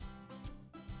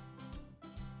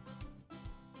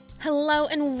Hello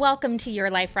and welcome to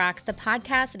Your Life Rocks, the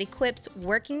podcast that equips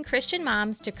working Christian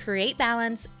moms to create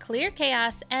balance, clear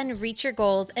chaos, and reach your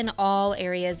goals in all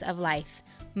areas of life.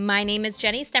 My name is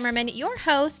Jenny Stemmerman, your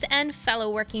host and fellow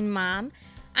working mom.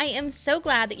 I am so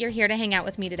glad that you're here to hang out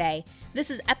with me today. This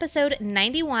is episode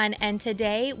 91, and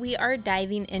today we are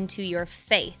diving into your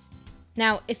faith.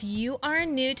 Now, if you are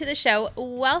new to the show,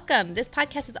 welcome. This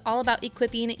podcast is all about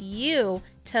equipping you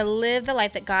to live the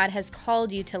life that God has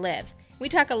called you to live. We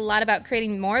talk a lot about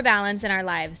creating more balance in our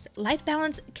lives. Life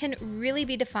balance can really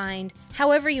be defined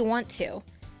however you want to,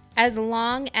 as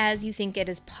long as you think it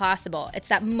is possible. It's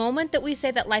that moment that we say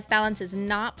that life balance is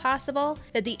not possible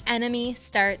that the enemy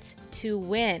starts to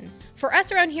win. For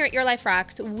us around here at Your Life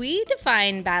Rocks, we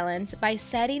define balance by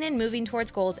setting and moving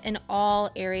towards goals in all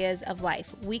areas of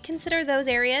life. We consider those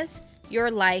areas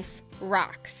Your Life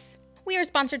Rocks. We are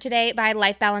sponsored today by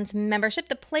Life Balance Membership,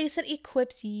 the place that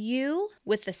equips you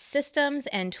with the systems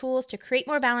and tools to create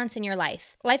more balance in your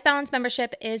life. Life Balance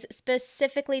Membership is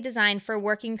specifically designed for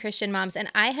working Christian moms, and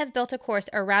I have built a course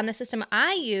around the system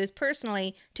I use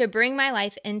personally to bring my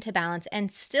life into balance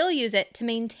and still use it to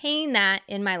maintain that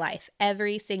in my life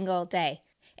every single day.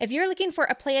 If you're looking for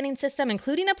a planning system,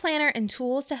 including a planner and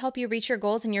tools to help you reach your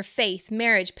goals in your faith,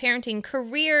 marriage, parenting,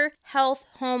 career, health,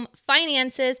 home,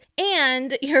 finances,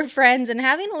 and your friends, and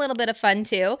having a little bit of fun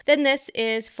too, then this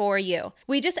is for you.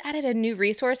 We just added a new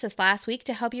resource this last week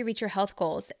to help you reach your health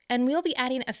goals, and we'll be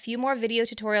adding a few more video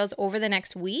tutorials over the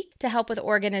next week to help with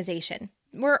organization.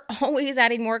 We're always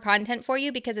adding more content for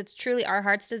you because it's truly our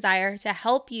heart's desire to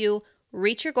help you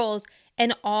reach your goals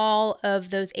in all of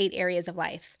those 8 areas of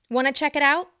life. Want to check it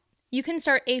out? You can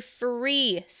start a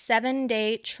free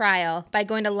 7-day trial by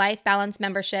going to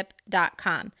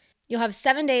lifebalancemembership.com. You'll have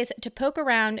 7 days to poke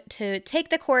around, to take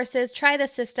the courses, try the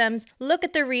systems, look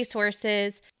at the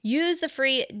resources, use the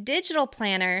free digital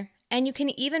planner, and you can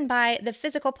even buy the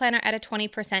physical planner at a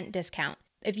 20% discount.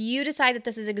 If you decide that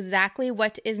this is exactly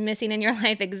what is missing in your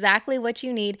life, exactly what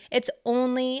you need, it's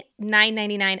only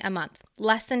 $9.99 a month,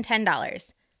 less than $10.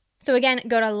 So again,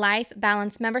 go to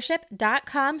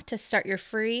lifebalancemembership.com to start your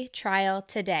free trial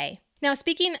today. Now,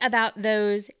 speaking about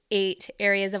those 8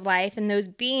 areas of life and those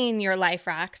being your life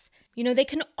rocks, they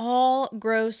can all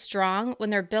grow strong when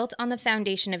they're built on the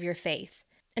foundation of your faith.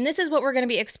 And this is what we're going to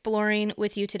be exploring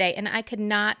with you today. And I could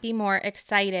not be more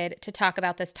excited to talk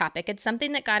about this topic. It's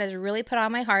something that God has really put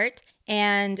on my heart.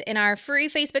 And in our free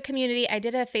Facebook community, I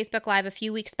did a Facebook Live a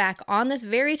few weeks back on this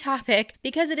very topic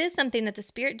because it is something that the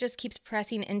Spirit just keeps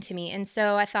pressing into me. And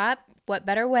so I thought, what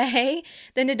better way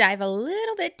than to dive a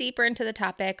little bit deeper into the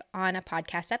topic on a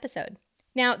podcast episode.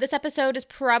 Now, this episode is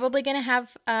probably going to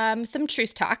have some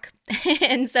truth talk,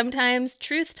 and sometimes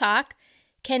truth talk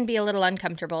can be a little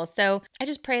uncomfortable. So I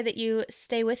just pray that you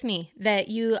stay with me, that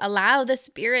you allow the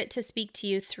Spirit to speak to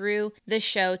you through the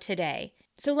show today.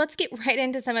 So let's get right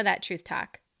into some of that truth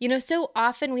talk. So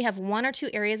often we have 1 or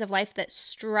 2 areas of life that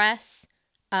stress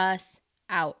us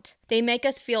out. They make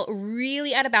us feel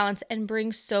really out of balance and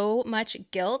bring so much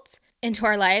guilt into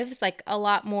our lives, like a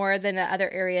lot more than the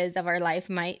other areas of our life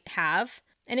might have.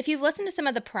 And if you've listened to some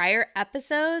of the prior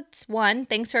episodes,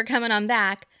 thanks for coming on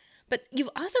back. But you've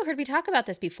also heard me talk about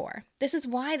this before. This is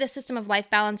why the system of life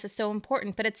balance is so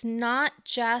important, but it's not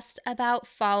just about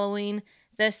following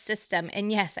the system.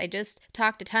 And yes, I just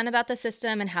talked a ton about the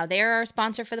system and how they're our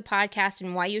sponsor for the podcast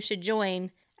and why you should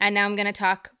join. And now I'm going to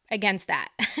talk against that.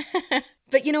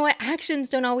 But you know what? Actions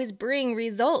don't always bring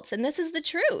results. And this is the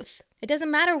truth. It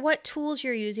doesn't matter what tools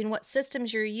you're using, what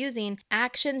systems you're using.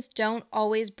 Actions don't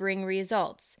always bring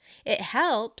results. It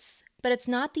helps, but it's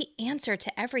not the answer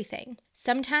to everything.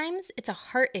 Sometimes it's a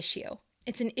heart issue.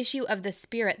 It's an issue of the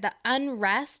spirit. The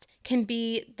unrest can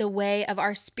be the way of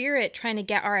our spirit trying to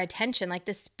get our attention. Like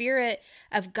the Spirit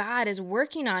of God is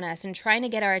working on us and trying to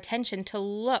get our attention to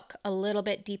look a little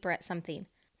bit deeper at something.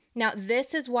 Now,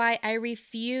 this is why I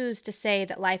refuse to say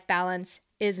that life balance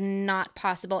is not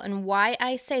possible, and why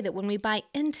I say that when we buy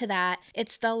into that,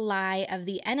 it's the lie of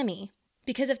the enemy.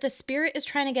 Because if the Spirit is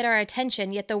trying to get our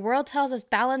attention, yet the world tells us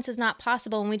balance is not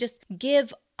possible, and we just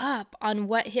give up on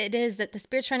what it is that the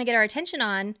Spirit's trying to get our attention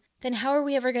on, then how are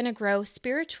we ever going to grow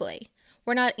spiritually?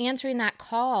 We're not answering that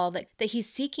call that He's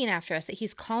seeking after us, that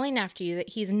He's calling after you, that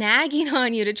He's nagging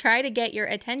on you to try to get your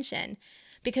attention,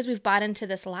 because we've bought into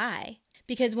this lie.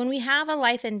 Because when we have a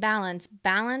life in balance,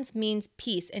 balance means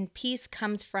peace, and peace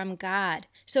comes from God.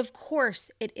 So of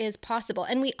course it is possible.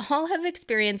 And we all have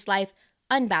experienced life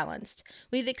unbalanced.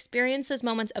 We've experienced those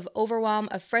moments of overwhelm,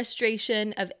 of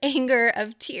frustration, of anger,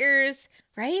 of tears,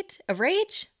 right? Of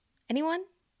rage? Anyone?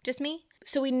 Just me?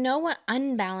 So we know what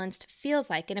unbalanced feels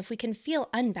like. And if we can feel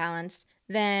unbalanced,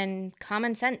 then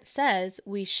common sense says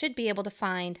we should be able to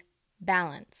find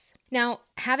balance. Now,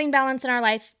 having balance in our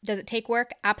life, does it take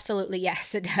work? Absolutely,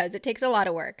 yes, it does. It takes a lot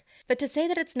of work. But to say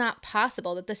that it's not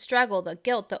possible, that the struggle, the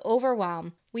guilt, the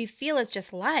overwhelm we feel is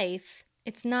just life,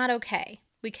 it's not okay.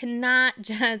 We cannot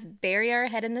just bury our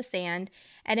head in the sand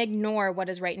and ignore what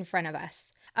is right in front of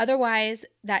us. Otherwise,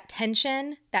 that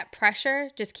tension, that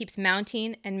pressure just keeps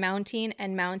mounting and mounting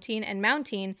and mounting and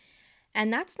mounting.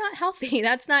 And that's not healthy.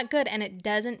 That's not good. And it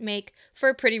doesn't make for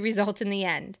a pretty result in the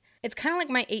end. It's kind of like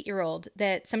my 8-year-old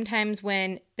that sometimes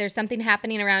when there's something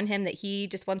happening around him that he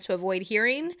just wants to avoid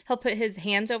hearing, he'll put his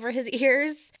hands over his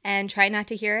ears and try not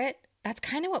to hear it. That's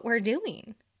kind of what we're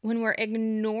doing when we're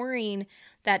ignoring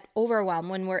that overwhelm,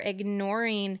 when we're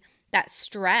ignoring that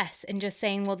stress and just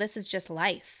saying, well, this is just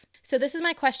life. So this is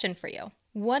my question for you.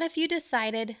 What if you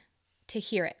decided to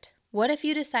hear it? What if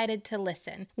you decided to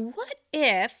listen? What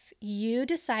if you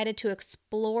decided to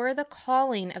explore the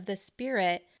calling of the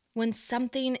Spirit when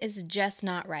something is just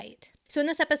not right? So in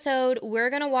this episode, we're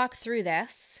going to walk through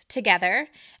this together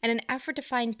in an effort to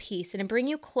find peace and to bring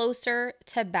you closer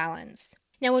to balance.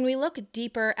 Now, when we look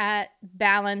deeper at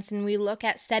balance and we look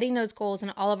at setting those goals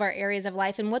in all of our areas of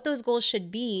life and what those goals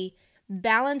should be,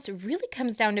 balance really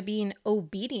comes down to being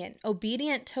obedient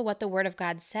to what the Word of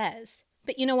God says.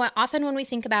 But you know what? Often when we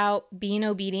think about being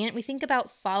obedient, we think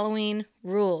about following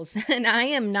rules. And I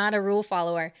am not a rule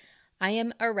follower. I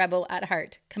am a rebel at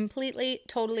heart. Completely,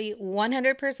 totally,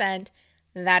 100%.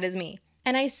 That is me.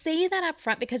 And I say that up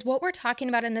front because what we're talking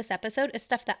about in this episode is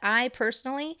stuff that I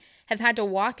personally have had to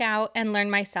walk out and learn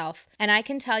myself. And I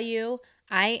can tell you,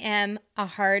 I am a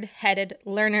hard-headed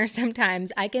learner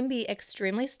sometimes. I can be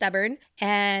extremely stubborn,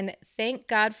 and thank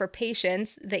God for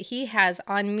patience that He has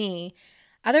on me.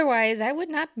 Otherwise, I would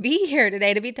not be here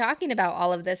today to be talking about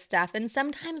all of this stuff. And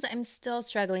sometimes I'm still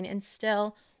struggling and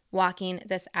still walking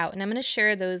this out. And I'm going to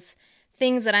share those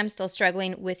things that I'm still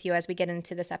struggling with you as we get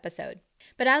into this episode.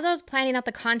 But as I was planning out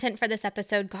the content for this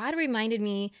episode, God reminded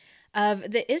me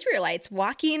of the Israelites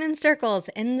walking in circles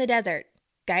in the desert,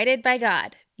 guided by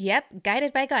God. Yep,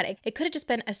 guided by God. It could have just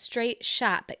been a straight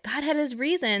shot, but God had His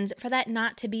reasons for that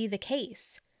not to be the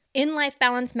case. In Life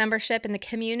Balance membership in the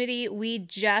community, we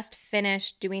just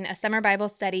finished doing a summer Bible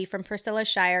study from Priscilla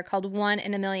Shirer called 1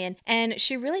 in a Million. And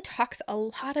she really talks a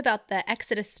lot about the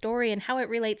Exodus story and how it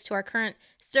relates to our current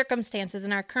circumstances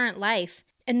and our current life.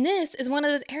 And this is one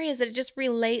of those areas that it just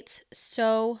relates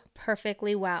so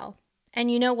perfectly well. And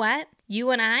you know what? You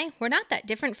and I, we're not that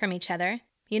different from each other.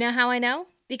 You know how I know?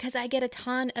 Because I get a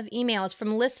ton of emails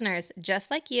from listeners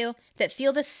just like you that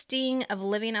feel the sting of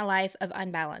living a life of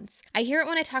unbalance. I hear it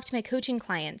when I talk to my coaching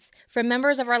clients, from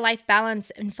members of our Life Balance,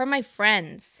 and from my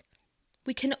friends.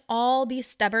 We can all be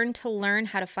stubborn to learn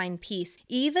how to find peace,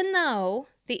 even though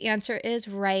the answer is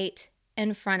right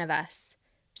in front of us.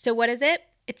 So what is it?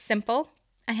 It's simple.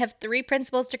 I have 3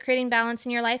 principles to creating balance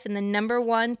in your life, and the number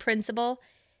 1 principle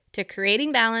to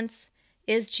creating balance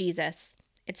is Jesus.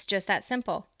 It's just that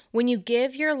simple. When you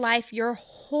give your life, your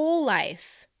whole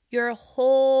life,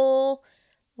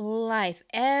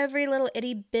 every little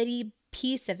itty bitty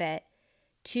piece of it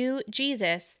to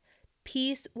Jesus,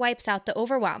 peace wipes out the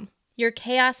overwhelm. Your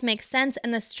chaos makes sense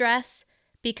and the stress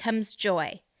becomes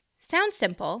joy. Sounds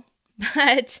simple,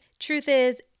 but truth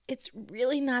is, it's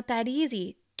really not that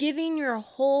easy. Giving your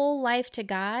whole life to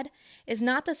God is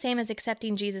not the same as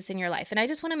accepting Jesus in your life. And I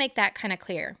just want to make that kind of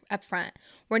clear up front.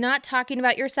 We're not talking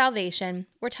about your salvation.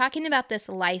 We're talking about this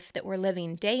life that we're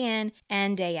living day in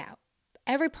and day out.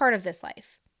 Every part of this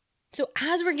life. So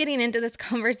as we're getting into this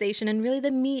conversation and really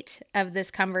the meat of this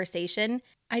conversation,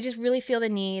 I just really feel the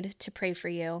need to pray for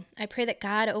you. I pray that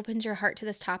God opens your heart to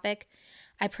this topic.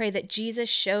 I pray that Jesus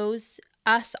shows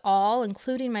us all,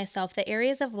 including myself, the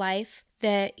areas of life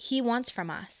that He wants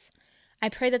from us. I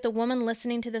pray that the woman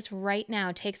listening to this right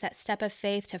now takes that step of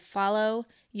faith to follow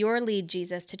your lead,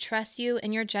 Jesus, to trust you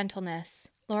and your gentleness.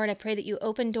 Lord, I pray that you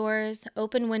open doors,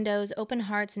 open windows, open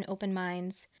hearts, and open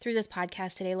minds through this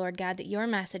podcast today, Lord God, that your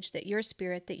message, that your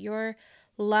spirit, that your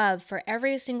love for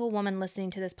every single woman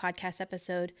listening to this podcast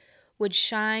episode would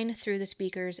shine through the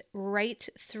speakers, right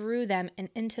through them and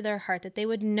into their heart, that they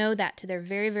would know that to their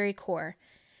very, very core.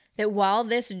 That while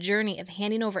this journey of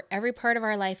handing over every part of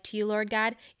our life to you, Lord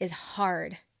God, is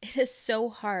hard, it is so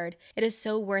hard, it is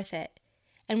so worth it.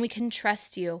 And we can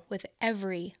trust you with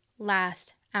every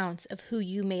last ounce of who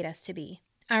you made us to be.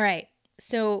 All right,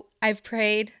 so I've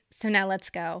prayed, so now let's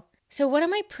go. So what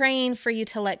am I praying for you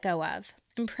to let go of?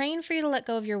 I'm praying for you to let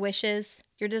go of your wishes,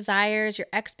 your desires, your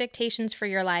expectations for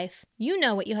your life. You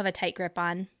know what you have a tight grip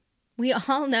on. We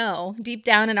all know deep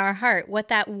down in our heart what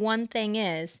that one thing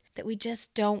is that we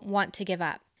just don't want to give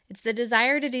up. It's the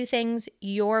desire to do things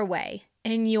your way,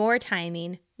 in your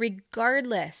timing,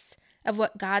 regardless of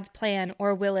what God's plan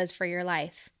or will is for your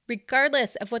life.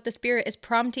 Regardless of what the Spirit is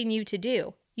prompting you to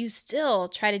do, you still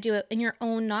try to do it in your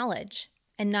own knowledge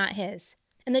and not His.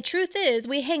 And the truth is,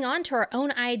 we hang on to our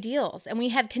own ideals and we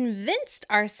have convinced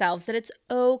ourselves that it's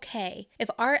okay. If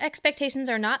our expectations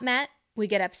are not met, we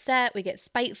get upset, we get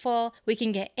spiteful, we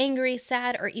can get angry,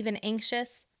 sad, or even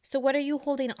anxious. So what are you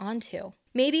holding on to?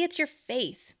 Maybe it's your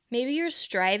faith. Maybe you're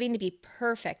striving to be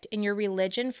perfect in your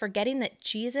religion, forgetting that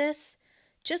Jesus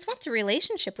just wants a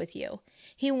relationship with you.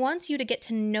 He wants you to get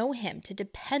to know Him, to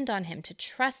depend on Him, to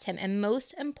trust Him, and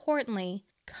most importantly,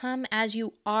 come as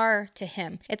you are to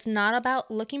Him. It's not about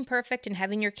looking perfect and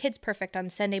having your kids perfect on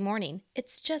Sunday morning.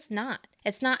 It's just not.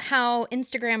 It's not how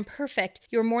Instagram perfect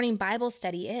your morning Bible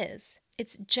study is.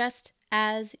 It's just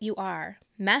as you are.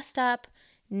 Messed up,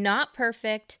 not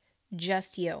perfect,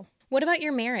 just you. What about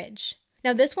your marriage?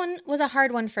 Now, this one was a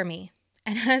hard one for me.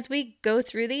 And as we go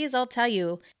through these, I'll tell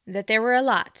you that there were a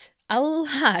lot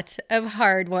of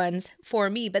hard ones for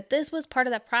me, but this was part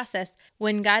of that process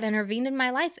when God intervened in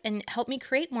my life and helped me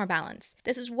create more balance.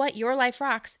 This is what Your Life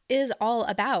Rocks is all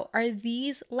about, are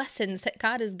these lessons that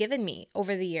God has given me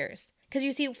over the years. Because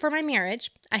you see, for my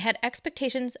marriage, I had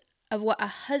expectations of what a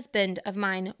husband of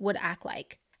mine would act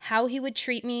like, how he would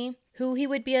treat me, who he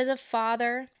would be as a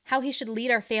father, how he should lead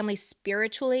our family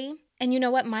spiritually. And you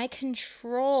know what? My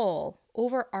control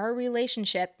over our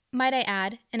relationship, might I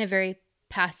add, in a very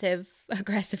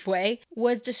passive-aggressive way,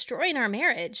 was destroying our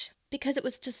marriage because it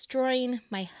was destroying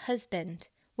my husband.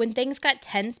 When things got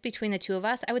tense between the two of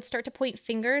us, I would start to point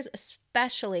fingers,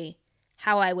 especially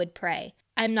how I would pray.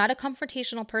 I'm not a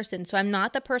confrontational person, so I'm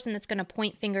not the person that's going to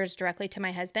point fingers directly to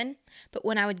my husband. But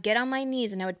when I would get on my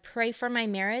knees and I would pray for my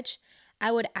marriage,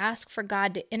 I would ask for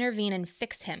God to intervene and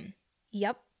fix him.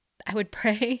 Yep, I would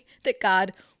pray that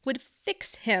God would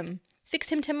fix him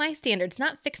to my standards,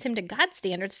 not fix him to God's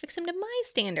standards, fix him to my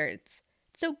standards.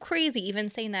 It's so crazy even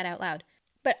saying that out loud.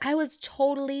 But I was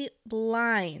totally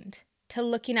blind to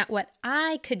looking at what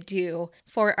I could do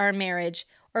for our marriage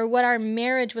or what our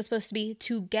marriage was supposed to be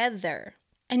together.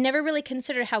 I never really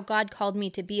considered how God called me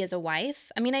to be as a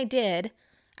wife. I mean, I did.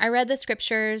 I read the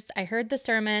scriptures, I heard the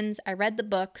sermons, I read the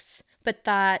books, but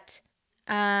thought,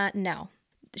 no,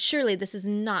 surely this is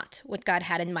not what God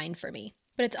had in mind for me.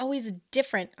 But it's always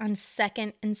different on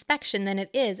second inspection than it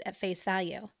is at face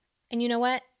value. And you know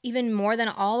what? Even more than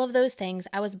all of those things,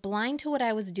 I was blind to what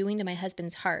I was doing to my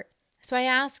husband's heart. So I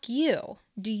ask you,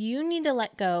 do you need to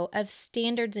let go of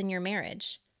standards in your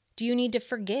marriage? Do you need to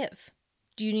forgive?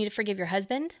 Do you need to forgive your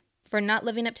husband for not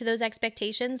living up to those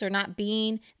expectations or not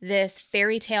being this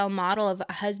fairy tale model of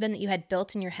a husband that you had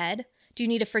built in your head? Do you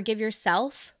need to forgive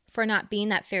yourself for not being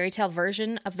that fairy tale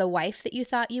version of the wife that you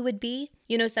thought you would be?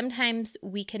 You know, sometimes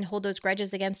we can hold those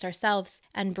grudges against ourselves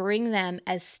and bring them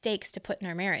as stakes to put in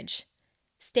our marriage.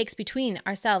 Stakes between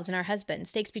ourselves and our husband,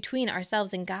 stakes between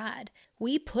ourselves and God.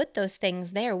 We put those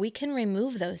things there. We can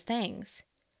remove those things.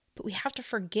 But we have to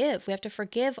forgive. We have to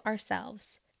forgive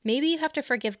ourselves. Maybe you have to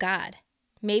forgive God.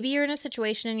 Maybe you're in a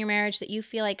situation in your marriage that you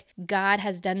feel like God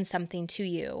has done something to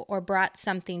you or brought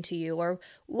something to you or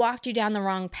walked you down the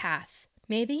wrong path.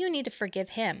 Maybe you need to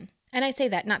forgive him. And I say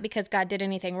that not because God did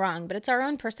anything wrong, but it's our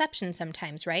own perception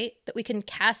sometimes, right? That we can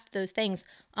cast those things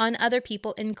on other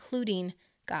people, including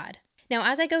God.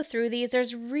 Now, as I go through these,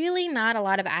 there's really not a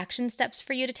lot of action steps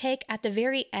for you to take. At the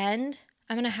very end,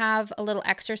 I'm going to have a little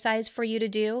exercise for you to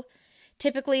do.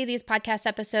 Typically, these podcast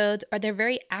episodes they're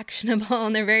very actionable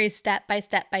and they're very step by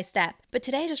step by step. But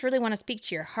today, I just really want to speak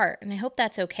to your heart, and I hope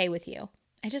that's okay with you.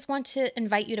 I just want to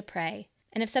invite you to pray.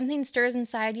 And if something stirs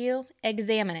inside you,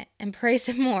 examine it and pray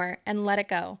some more and let it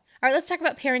go. All right, let's talk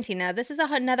about parenting now. This is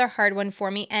another hard one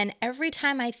for me. And every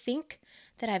time I think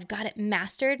that I've got it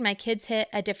mastered, my kids hit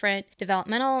a different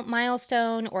developmental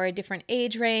milestone or a different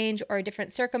age range or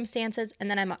different circumstances, and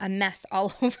then I'm a mess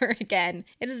all over again.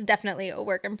 It is definitely a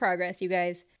work in progress, you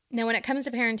guys. Now, when it comes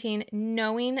to parenting,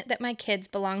 knowing that my kids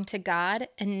belong to God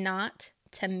and not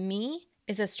to me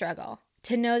is a struggle.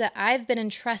 To know that I've been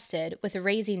entrusted with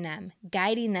raising them,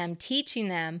 guiding them, teaching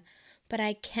them, but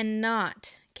I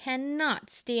cannot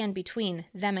stand between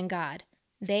them and God.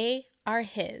 They are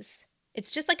His.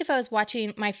 It's just like if I was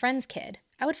watching my friend's kid.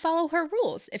 I would follow her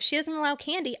rules. If she doesn't allow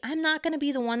candy, I'm not going to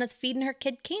be the one that's feeding her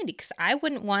kid candy because I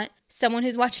wouldn't want someone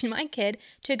who's watching my kid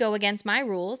to go against my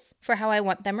rules for how I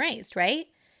want them raised, right?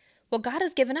 Well, God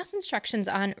has given us instructions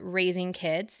on raising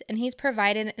kids, and He's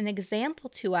provided an example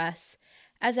to us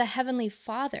as a heavenly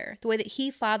Father, the way that He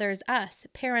fathers us,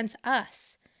 parents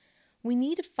us. We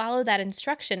need to follow that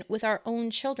instruction with our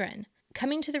own children.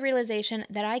 Coming to the realization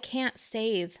that I can't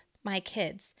save my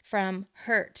kids from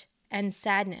hurt and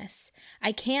sadness.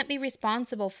 I can't be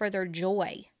responsible for their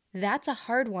joy. That's a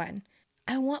hard one.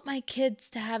 I want my kids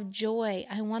to have joy.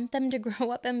 I want them to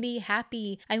grow up and be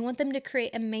happy. I want them to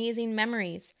create amazing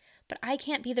memories. But I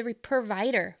can't be the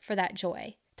provider for that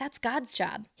joy. That's God's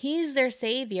job. He's their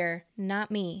savior,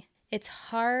 not me. It's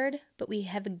hard, but we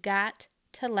have got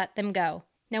to let them go.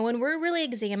 Now, when we're really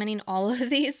examining all of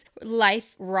these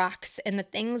life rocks and the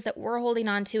things that we're holding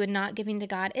on to and not giving to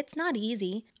God, it's not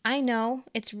easy. I know,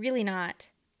 it's really not.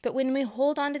 But when we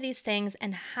hold on to these things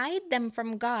and hide them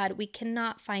from God, we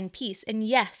cannot find peace. And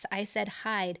yes, I said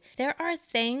hide. There are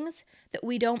things that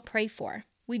we don't pray for.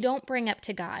 We don't bring up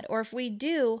to God. Or if we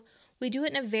do it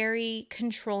in a very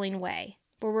controlling way,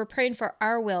 where we're praying for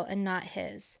our will and not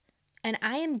His. And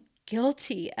I am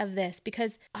guilty of this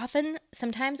because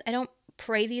sometimes I don't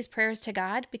pray these prayers to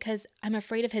God because I'm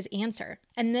afraid of His answer.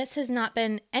 And this has not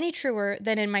been any truer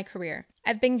than in my career.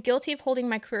 I've been guilty of holding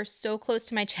my career so close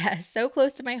to my chest, so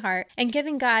close to my heart, and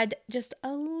giving God just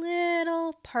a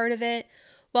little part of it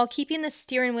while keeping the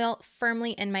steering wheel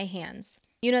firmly in my hands.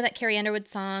 You know that Carrie Underwood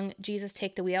song, Jesus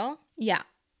Take the Wheel? Yeah.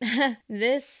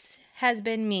 This has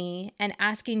been me and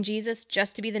asking Jesus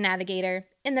just to be the navigator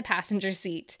in the passenger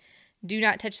seat. Do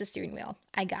not touch the steering wheel.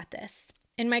 I got this.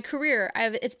 In my career,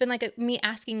 it's been like me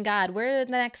asking God where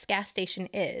the next gas station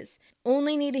is,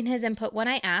 only needing His input when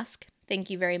I ask. Thank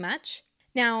you very much.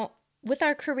 Now, with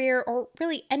our career or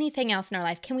really anything else in our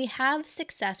life, can we have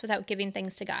success without giving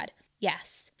things to God?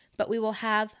 Yes, but we will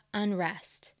have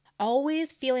unrest,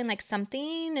 always feeling like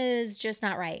something is just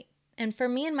not right. And for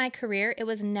me in my career, it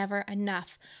was never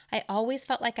enough. I always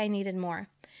felt like I needed more.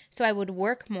 So I would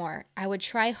work more, I would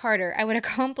try harder, I would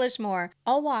accomplish more,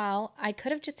 all while I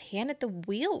could have just handed the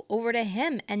wheel over to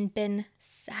Him and been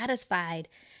satisfied,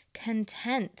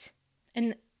 content.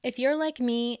 And if you're like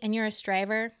me and you're a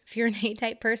striver, if you're an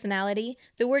A-type personality,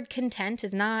 the word content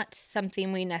is not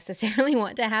something we necessarily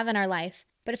want to have in our life.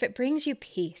 But if it brings you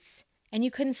peace, and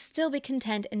you can still be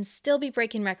content and still be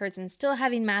breaking records and still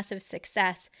having massive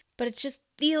success, but it just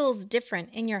feels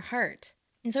different in your heart.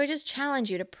 And so I just challenge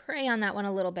you to pray on that one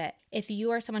a little bit if you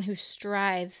are someone who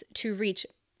strives to reach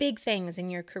big things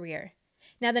in your career.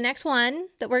 Now, the next one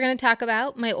that we're going to talk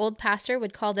about, my old pastor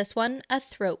would call this one a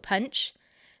throat punch.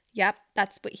 Yep,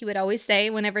 that's what he would always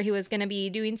say whenever he was going to be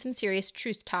doing some serious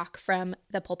truth talk from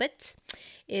the pulpit,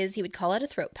 is he would call it a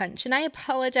throat punch. And I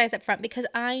apologize up front because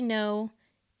I know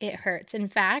it hurts. In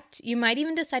fact, you might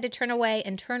even decide to turn away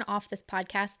and turn off this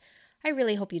podcast. I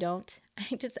really hope you don't.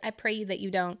 I pray that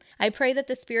you don't. I pray that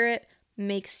the Spirit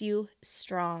makes you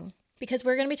strong because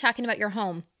we're going to be talking about your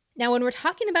home. Now, when we're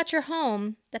talking about your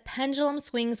home, the pendulum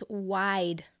swings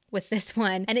wide with this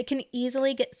one, and it can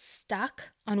easily get stuck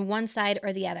on one side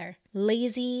or the other,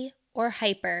 lazy or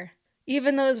hyper.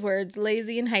 Even those words,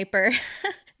 lazy and hyper,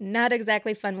 not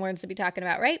exactly fun words to be talking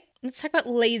about, right? Let's talk about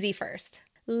lazy first.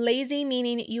 Lazy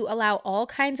meaning you allow all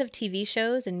kinds of TV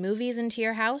shows and movies into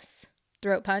your house.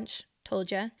 Throat punch,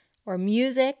 told ya. Or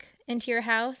music into your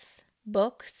house,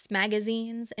 books,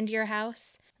 magazines into your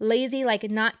house. Lazy like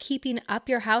not keeping up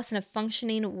your house in a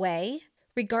functioning way.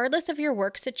 Regardless of your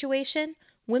work situation,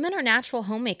 women are natural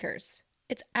homemakers.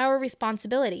 It's our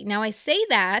responsibility. Now, I say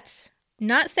that,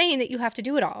 not saying that you have to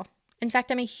do it all. In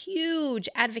fact, I'm a huge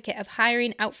advocate of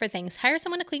hiring out for things. Hire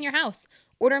someone to clean your house,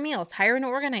 order meals, hire an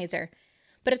organizer.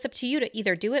 But it's up to you to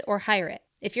either do it or hire it.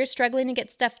 If you're struggling to get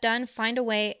stuff done, find a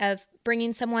way of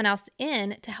bringing someone else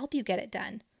in to help you get it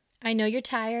done. I know you're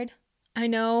tired. I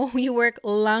know you work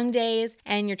long days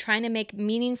and you're trying to make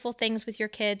meaningful things with your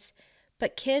kids,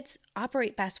 but kids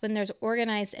operate best when there's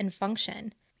organized and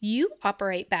function. You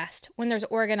operate best when there's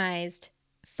organized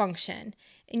function,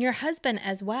 and your husband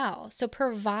as well. So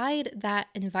provide that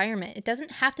environment. It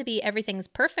doesn't have to be everything's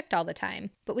perfect all the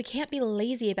time, but we can't be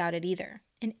lazy about it either.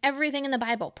 And everything in the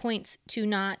Bible points to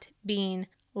not being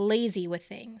lazy with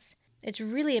things. It's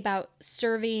really about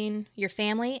serving your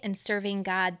family and serving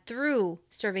God through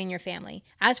serving your family.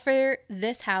 As for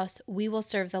this house, we will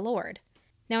serve the Lord.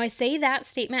 Now, I say that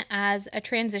statement as a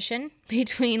transition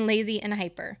between lazy and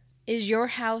hyper. Is your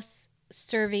house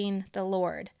serving the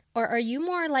Lord? Or are you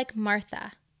more like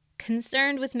Martha,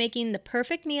 concerned with making the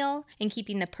perfect meal and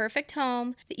keeping the perfect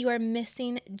home, that you are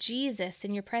missing Jesus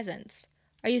in your presence?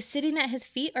 Are you sitting at His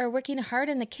feet or working hard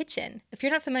in the kitchen? If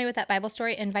you're not familiar with that Bible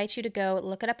story, I invite you to go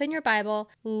look it up in your Bible,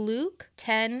 Luke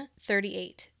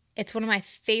 10:38. It's one of my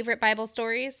favorite Bible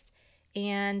stories,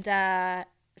 and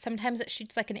sometimes it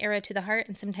shoots like an arrow to the heart,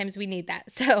 and sometimes we need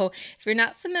that. So if you're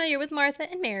not familiar with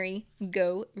Martha and Mary,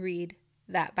 go read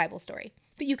that Bible story.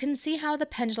 But you can see how the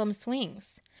pendulum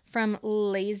swings from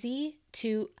lazy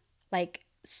to like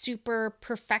super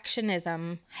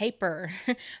perfectionism, hyper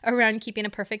around keeping a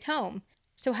perfect home.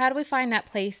 So how do we find that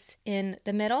place in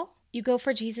the middle? You go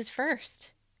for Jesus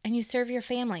first and you serve your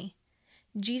family.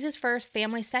 Jesus first,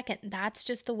 family second. That's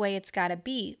just the way it's got to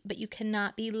be. But you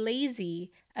cannot be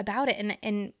lazy about it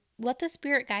and let the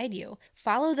Spirit guide you.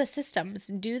 Follow the systems.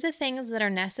 Do the things that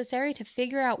are necessary to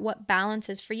figure out what balance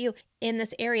is for you in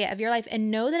this area of your life.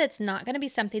 And know that it's not going to be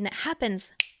something that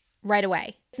happens right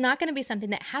away. It's not going to be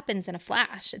something that happens in a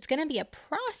flash. It's going to be a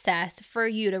process for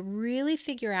you to really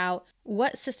figure out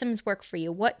what systems work for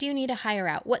you. What do you need to hire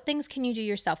out? What things can you do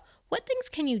yourself? What things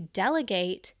can you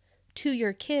delegate to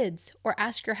your kids or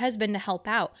ask your husband to help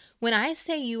out? When I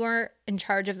say you are in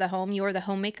charge of the home, you are the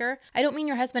homemaker, I don't mean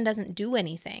your husband doesn't do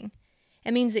anything.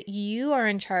 It means that you are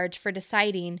in charge for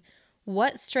deciding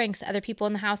what strengths other people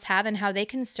in the house have and how they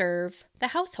can serve the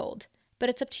household. But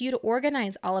it's up to you to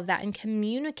organize all of that and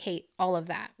communicate all of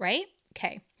that, right?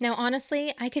 Okay. Now,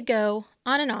 honestly, I could go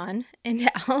on and on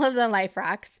into all of the life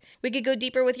rocks. We could go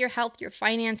deeper with your health, your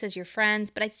finances, your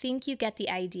friends, but I think you get the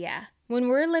idea. When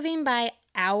we're living by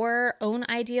our own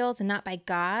ideals and not by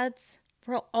God's,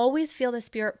 we'll always feel the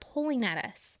Spirit pulling at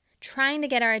us, trying to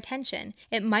get our attention.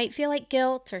 It might feel like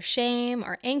guilt or shame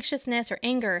or anxiousness or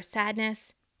anger or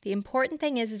sadness. The important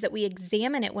thing is that we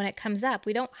examine it when it comes up.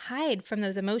 We don't hide from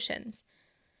those emotions.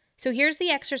 So here's the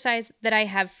exercise that I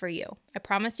have for you. I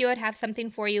promised you I'd have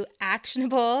something for you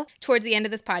actionable towards the end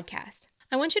of this podcast.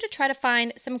 I want you to try to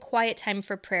find some quiet time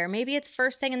for prayer. Maybe it's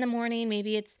first thing in the morning.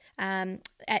 Maybe it's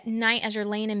at night as you're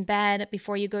laying in bed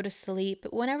before you go to sleep.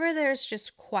 But whenever there's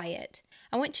just quiet,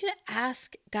 I want you to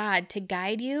ask God to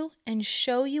guide you and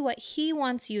show you what He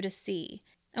wants you to see.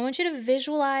 I want you to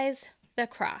visualize the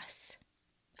cross.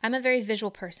 I'm a very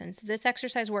visual person, so this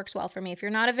exercise works well for me. If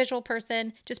you're not a visual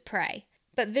person, just pray.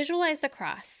 But visualize the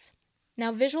cross.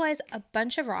 Now visualize a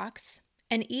bunch of rocks,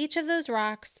 and each of those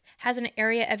rocks has an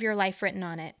area of your life written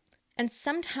on it. And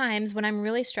sometimes when I'm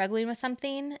really struggling with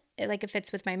something, like if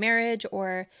it's with my marriage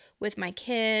or with my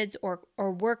kids or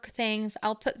work things,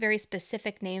 I'll put very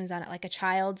specific names on it, like a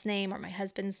child's name or my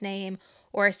husband's name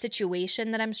or a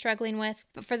situation that I'm struggling with.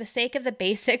 But for the sake of the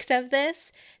basics of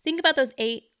this, think about those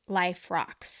 8 life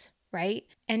rocks, right?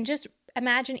 And just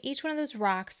imagine each one of those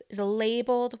rocks is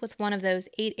labeled with one of those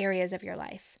 8 areas of your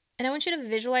life. And I want you to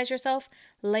visualize yourself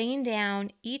laying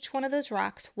down each one of those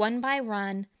rocks one by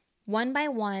one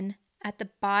at the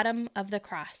bottom of the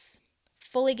cross,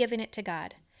 fully giving it to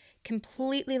God,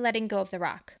 completely letting go of the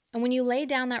rock. And when you lay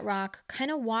down that rock,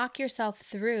 kind of walk yourself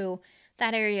through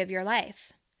that area of your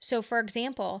life. So for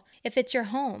example, if it's your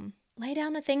home, lay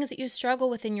down the things that you struggle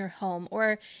with in your home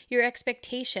or your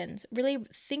expectations. Really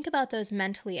think about those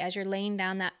mentally as you're laying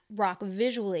down that rock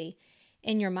visually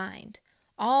in your mind,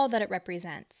 all that it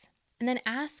represents. And then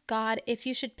ask God if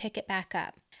you should pick it back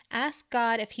up. Ask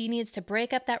God if He needs to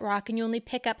break up that rock and you only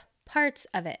pick up parts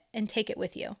of it and take it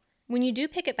with you. When you do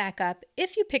pick it back up,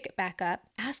 if you pick it back up,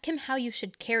 ask Him how you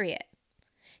should carry it.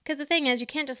 Because the thing is, you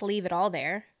can't just leave it all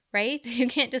there, right? You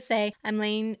can't just say, I'm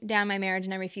laying down my marriage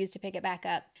and I refuse to pick it back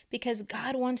up. Because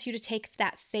God wants you to take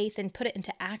that faith and put it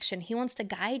into action. He wants to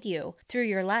guide you through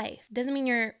your life. It doesn't mean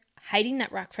you're hiding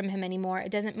that rock from Him anymore.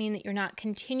 It doesn't mean that you're not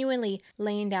continually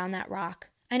laying down that rock.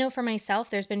 I know for myself,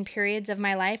 there's been periods of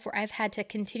my life where I've had to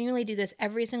continually do this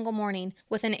every single morning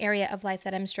with an area of life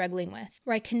that I'm struggling with,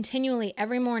 where I continually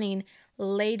every morning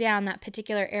lay down that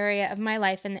particular area of my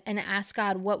life and ask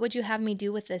God, what would you have me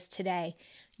do with this today?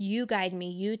 You guide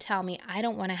me. You tell me. I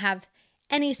don't want to have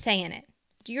any say in it.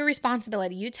 It's your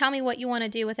responsibility. You tell me what you want to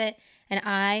do with it, and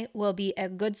I will be a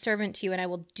good servant to you, and I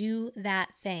will do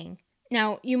that thing.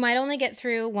 Now, you might only get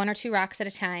through 1 or 2 rocks at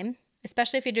a time,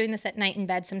 especially if you're doing this at night in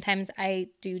bed. Sometimes I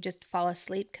do just fall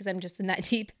asleep because I'm just in that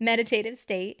deep meditative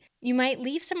state. You might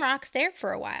leave some rocks there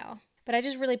for a while, but I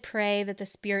just really pray that the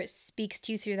Spirit speaks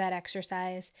to you through that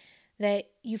exercise,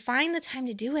 that you find the time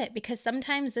to do it, because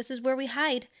sometimes this is where we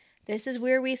hide. This is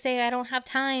where we say, I don't have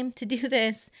time to do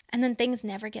this. And then things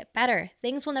never get better.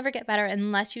 Things will never get better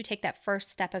unless you take that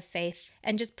first step of faith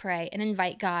and just pray and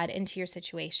invite God into your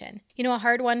situation. You know, a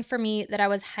hard one for me that I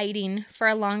was hiding for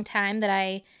a long time that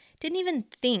I didn't even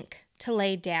think to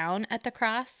lay down at the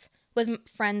cross was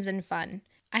friends and fun.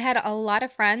 I had a lot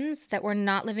of friends that were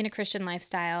not living a Christian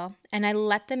lifestyle, and I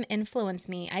let them influence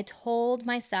me. I told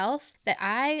myself that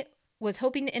I was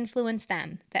hoping to influence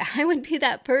them, that I would be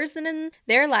that person in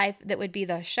their life that would be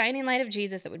the shining light of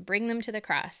Jesus that would bring them to the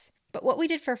cross. But what we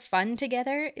did for fun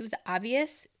together, it was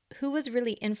obvious who was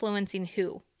really influencing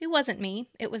who. It wasn't me,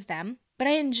 it was them. But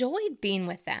I enjoyed being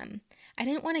with them. I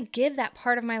didn't want to give that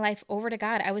part of my life over to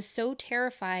God. I was so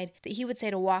terrified that He would say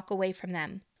to walk away from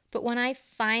them. But when I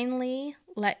finally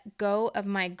let go of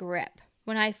my grip,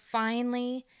 when I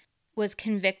finally was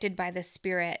convicted by the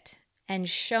Spirit and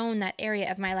shown that area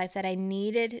of my life that I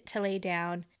needed to lay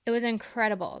down, it was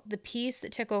incredible. The peace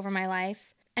that took over my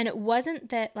life. And it wasn't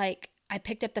that I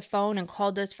picked up the phone and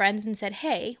called those friends and said,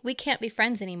 hey, we can't be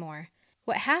friends anymore.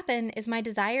 What happened is my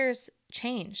desires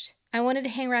changed. I wanted to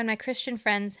hang around my Christian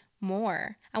friends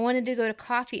more. I wanted to go to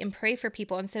coffee and pray for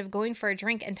people instead of going for a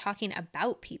drink and talking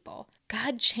about people.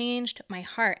 God changed my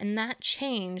heart, and that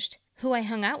changed who I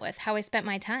hung out with, how I spent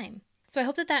my time. So I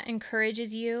hope that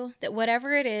encourages you, that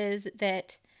whatever it is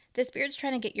that the Spirit's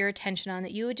trying to get your attention on,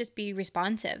 that you would just be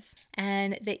responsive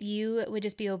and that you would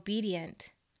just be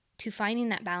obedient to finding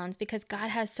that balance, because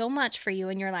God has so much for you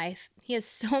in your life. He has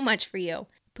so much for you,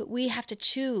 but we have to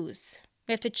choose.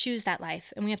 We have to choose that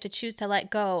life, and we have to choose to let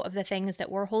go of the things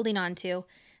that we're holding on to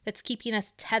that's keeping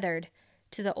us tethered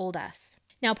to the old us.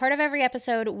 Now, part of every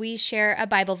episode, we share a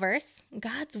Bible verse.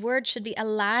 God's word should be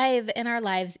alive in our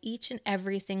lives each and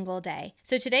every single day.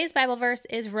 So today's Bible verse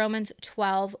is Romans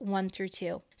 12,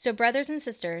 1-2. So brothers and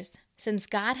sisters, since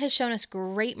God has shown us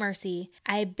great mercy,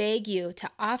 I beg you to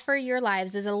offer your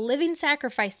lives as a living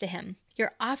sacrifice to Him.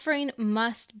 Your offering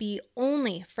must be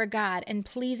only for God and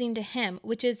pleasing to Him,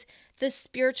 which is the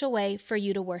spiritual way for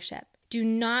you to worship. Do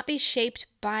not be shaped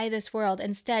by this world.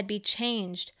 Instead, be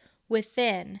changed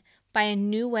within by a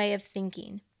new way of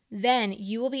thinking. Then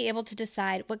you will be able to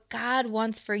decide what God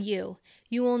wants for you.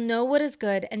 You will know what is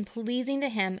good and pleasing to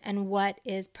Him and what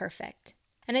is perfect.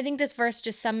 And I think this verse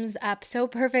just sums up so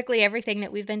perfectly everything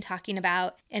that we've been talking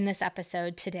about in this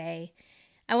episode today.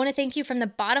 I want to thank you from the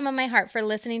bottom of my heart for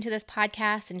listening to this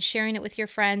podcast and sharing it with your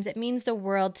friends. It means the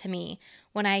world to me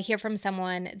when I hear from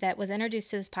someone that was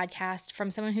introduced to this podcast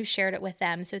from someone who shared it with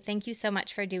them. So thank you so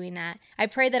much for doing that. I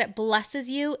pray that it blesses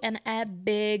you in a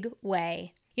big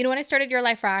way. You know, when I started Your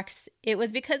Life Rocks, it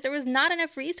was because there was not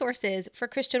enough resources for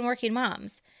Christian working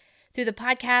moms. Through the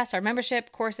podcast, our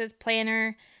membership, courses,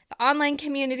 planner, the online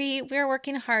community, we are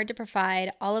working hard to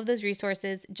provide all of those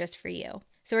resources just for you.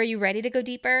 So are you ready to go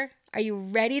deeper? Are you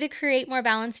ready to create more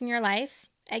balance in your life?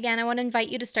 Again, I want to invite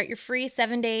you to start your free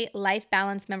 7-day Life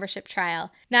Balance membership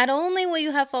trial. Not only will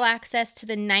you have full access to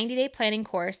the 90-day planning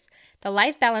course, the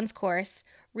Life Balance course,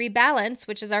 Rebalance,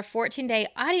 which is our 14-day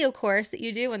audio course that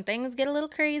you do when things get a little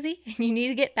crazy and you need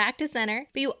to get back to center,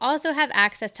 but you also have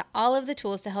access to all of the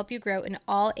tools to help you grow in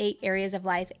all 8 areas of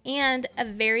life and a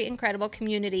very incredible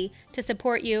community to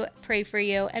support you, pray for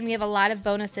you, and we have a lot of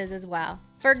bonuses as well.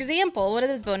 For example, one of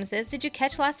those bonuses, did you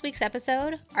catch last week's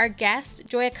episode? Our guest,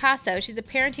 Joy Acaso, she's a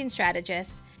parenting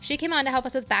strategist. She came on to help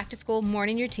us with back-to-school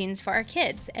morning routines for our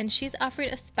kids, and she's offering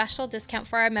a special discount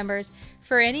for our members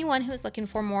for anyone who's looking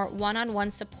for more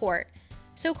one-on-one support.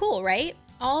 So cool, right?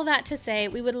 All that to say,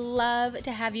 we would love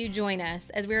to have you join us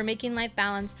as we are making Life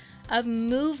Balance of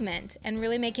movement and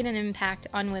really making an impact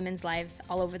on women's lives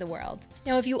all over the world.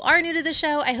 Now, if you are new to the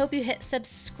show, I hope you hit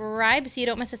subscribe so you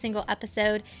don't miss a single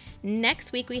episode.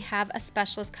 Next week, we have a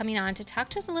specialist coming on to talk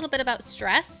to us a little bit about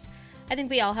stress. I think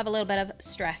we all have a little bit of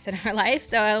stress in our life,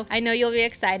 so I know you'll be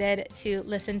excited to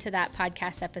listen to that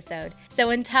podcast episode.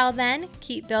 So until then,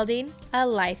 keep building a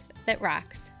life that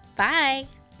rocks. Bye.